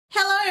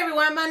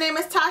everyone, my name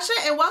is Tasha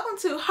and welcome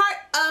to Heart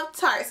of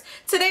Tarts.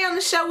 Today on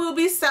the show we'll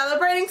be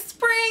celebrating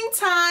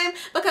springtime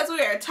because we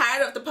are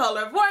tired of the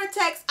polar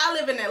vortex. I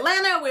live in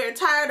Atlanta. We are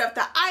tired of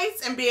the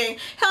ice and being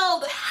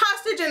held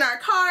hostage in our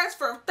cars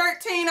for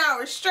 13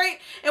 hours straight,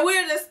 and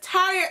we're just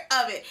tired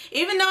of it.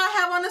 Even though I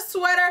have on a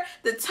sweater,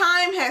 the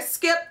time has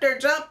skipped or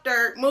jumped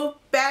or moved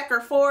back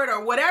or forward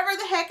or whatever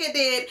the heck it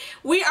did.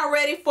 We are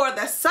ready for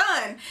the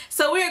sun.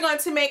 So we are going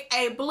to make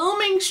a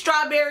blooming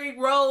strawberry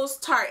rose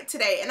tart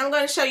today, and I'm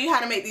going to show you how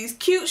to make these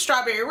cute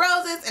strawberry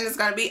roses, and it's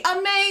going to be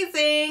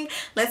amazing.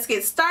 Let's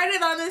get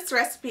started on this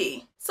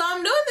recipe. So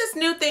I'm doing this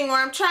new thing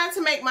where I'm trying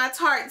to make my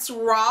tarts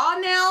raw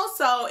now,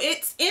 so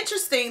it's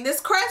interesting.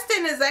 This crust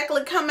didn't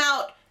exactly come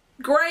out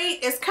great.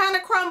 It's kind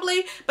of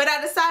crumbly, but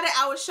I decided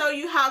I would show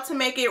you how to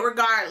make it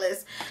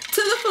regardless.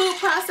 To the food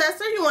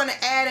processor, you want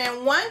to add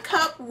in 1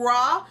 cup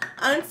raw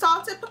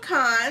unsalted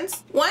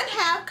pecans,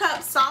 1/2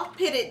 cup soft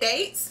pitted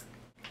dates,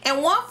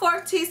 and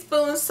 1/4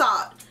 teaspoon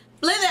salt.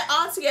 Blend that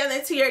all together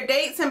until your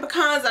dates and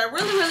pecans are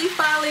really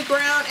finely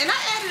ground. And I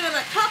added in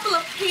a couple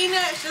of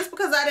peanuts just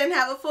because I didn't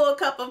have a full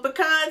cup of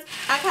pecans.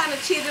 I kind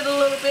of cheated a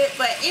little bit,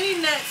 but any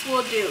nuts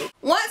will do.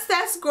 Once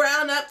that's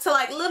ground up to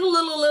like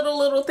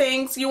little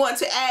things, you want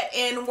to add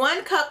in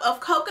 1 cup of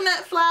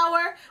coconut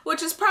flour,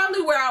 which is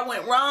probably where I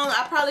went wrong.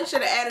 I probably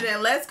should have added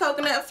in less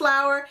coconut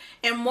flour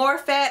and more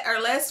fat or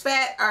less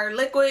fat or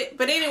liquid.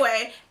 But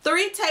anyway,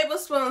 3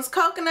 tablespoons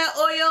coconut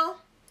oil,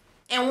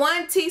 and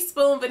 1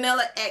 teaspoon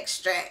vanilla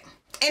extract.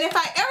 And if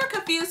I ever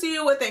confuse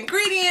you with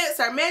ingredients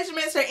or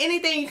measurements or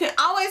anything, you can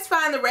always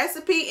find the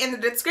recipe in the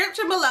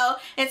description below.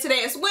 And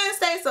today is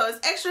Wednesday, so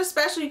it's extra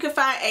special. You can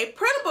find a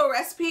printable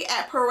recipe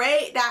at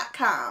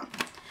parade.com.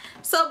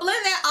 So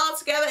blend that all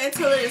together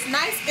until it is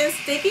nice and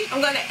sticky.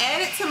 I'm going to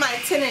add it to my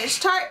 10-inch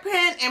tart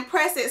pan and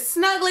press it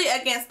snugly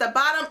against the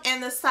bottom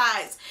and the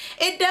sides.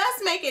 It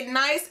does make it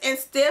nice and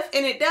stiff,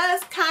 and it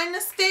does kind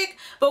of stick,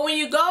 but when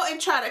you go and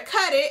try to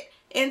cut it,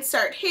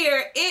 insert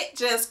here, it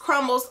just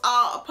crumbles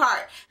all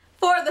apart.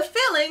 For the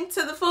filling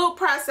to the food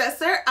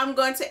processor, I'm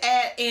going to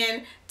add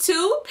in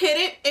 2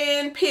 pitted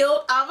and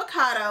peeled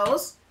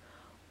avocados,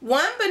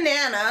 1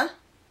 banana,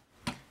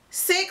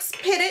 6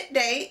 pitted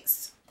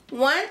dates,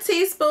 1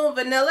 teaspoon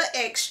vanilla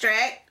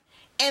extract,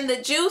 and the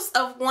juice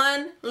of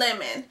 1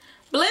 lemon.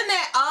 Blend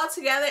that all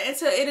together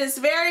until it is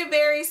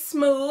very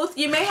smooth.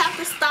 You may have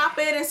to stop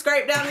it and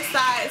scrape down the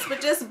sides,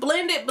 but just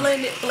blend it.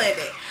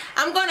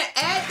 I'm going to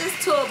add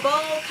this to a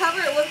bowl,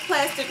 cover it with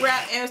plastic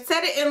wrap, and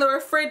set it in the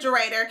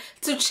refrigerator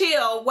to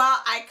chill while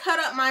I cut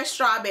up my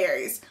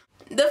strawberries.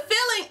 The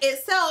filling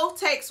itself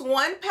takes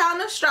 1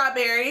 pound of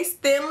strawberries,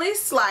 thinly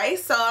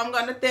sliced, so I'm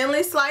going to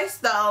thinly slice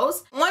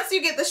those. Once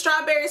you get the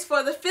strawberries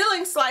for the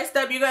filling sliced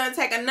up, you're going to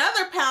take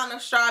another pound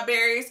of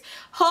strawberries,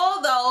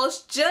 hold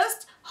those,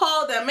 just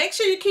hold them. Make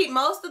sure you keep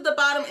most of the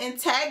bottom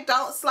intact.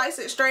 Don't slice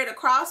it straight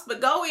across,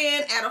 but go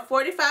in at a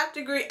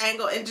 45-degree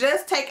angle and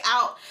just take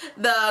out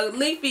the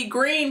leafy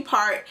green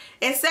part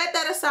and set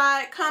that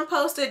aside,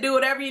 compost it, do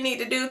whatever you need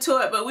to do to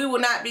it, but we will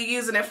not be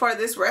using it for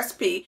this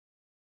recipe.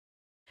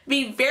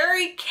 Be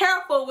very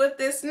careful with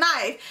this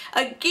knife.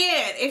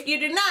 Again, if you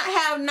do not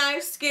have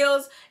knife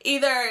skills,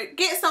 either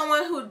get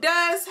someone who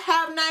does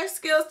have knife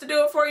skills to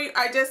do it for you,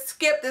 or just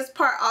skip this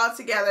part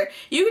altogether.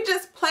 You can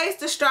just place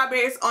the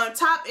strawberries on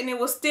top and it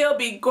will still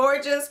be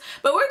gorgeous,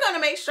 but we're going to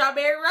make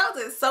strawberry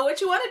roses. So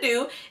what you want to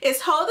do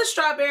is hold the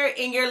strawberry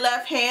in your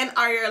left hand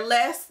or your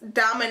less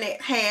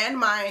dominant hand.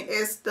 Mine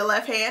is the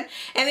left hand.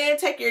 And then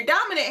take your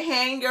dominant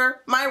hand,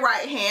 my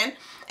right hand,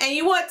 and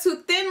you want to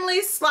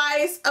thinly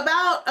slice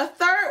about a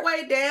 1/3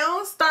 way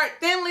down. Start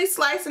thinly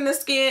slicing the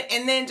skin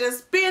and then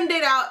just bend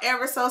it out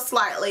ever so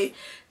slightly.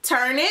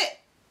 Turn it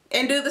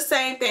and do the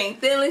same thing.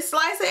 Thinly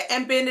slice it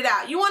and bend it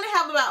out. You want to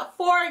have about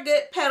 4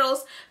 good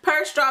petals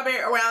per strawberry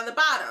around the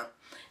bottom.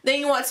 Then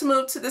you want to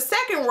move to the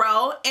second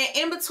row, and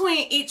in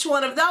between each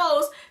one of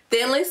those,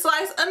 thinly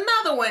slice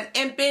another one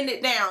and bend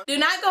it down. Do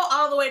not go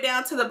all the way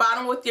down to the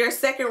bottom with your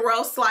second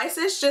row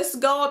slices. Just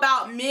go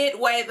about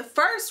midway the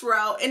first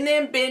row and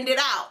then bend it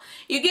out.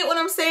 You get what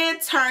I'm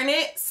saying? Turn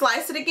it,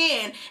 slice it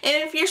again.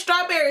 And if your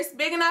strawberry is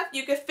big enough,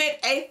 you can fit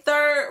a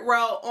 3rd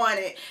row on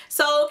it.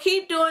 So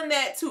keep doing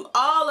that to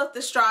all of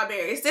the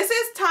strawberries. This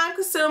is time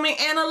consuming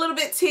and a little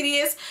bit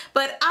tedious,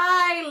 but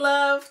I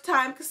love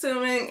time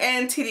consuming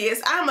and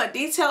tedious. I'm a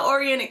detail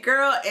oriented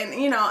girl, and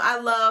you know, I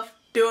love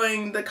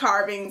doing the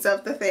carvings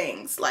of the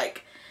things,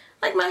 like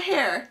my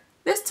hair.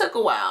 This took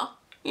a while,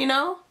 you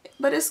know,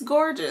 but it's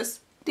gorgeous.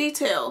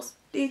 Details.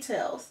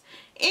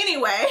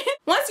 Anyway,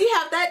 once you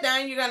have that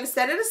done, you're going to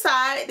set it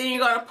aside. Then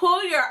you're going to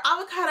pull your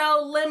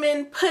avocado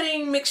lemon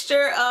pudding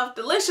mixture of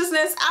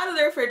deliciousness out of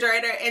the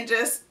refrigerator and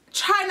just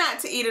try not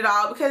to eat it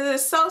all because it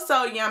is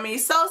so yummy,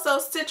 so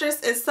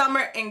citrus and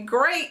summer and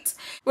great.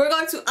 We're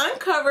going to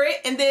uncover it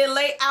and then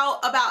lay out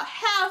about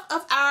half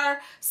of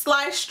our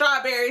sliced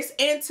strawberries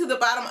into the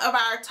bottom of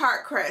our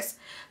tart crust.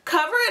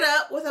 Cover it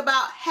up with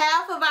about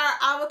half of our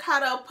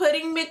avocado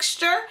pudding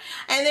mixture,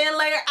 and then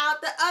layer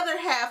out the other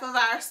half of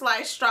our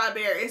sliced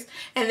strawberries,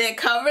 and then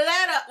cover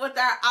that up with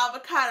our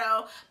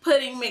avocado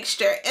pudding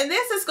mixture. And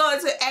this is going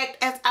to act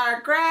as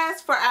our grass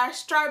crest for our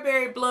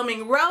strawberry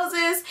blooming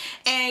roses,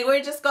 and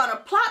we're just gonna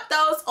plop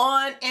those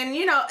on in,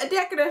 you know, a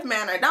decorative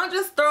manner. Don't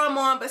just throw them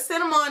on, but set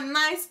them on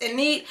nice and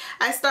neat.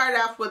 I started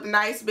off with a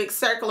nice big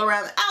circle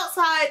around the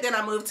outside, then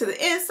I moved to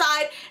the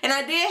inside, and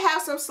I did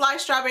have some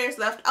sliced strawberries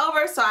left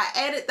over, so I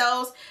added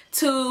those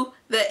to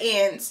the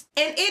ends,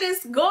 and it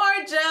is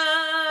gorgeous.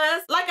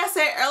 Like I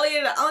said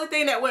earlier, the only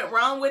thing that went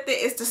wrong with it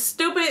is the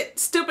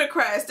stupid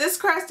crust. This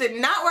crust did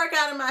not work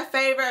out in my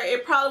favor.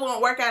 It probably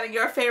won't work out in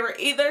your favor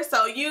either,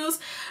 so use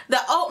the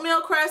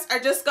oatmeal crust or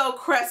just go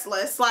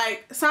crustless,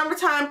 like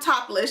summertime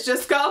topless.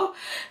 Just go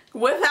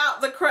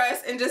without the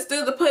crust and just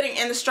do the pudding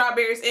and the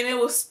strawberries, and it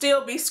will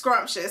still be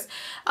scrumptious.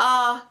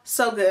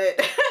 So good.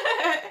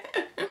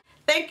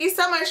 Thank you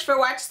so much for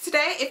watching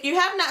today. If you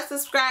have not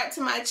subscribed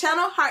to my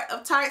channel, Heart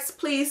of Tarts,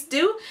 please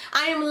do.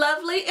 I am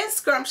lovely and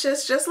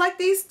scrumptious just like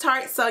these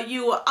tarts, so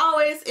you will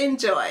always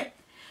enjoy.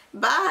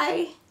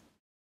 Bye.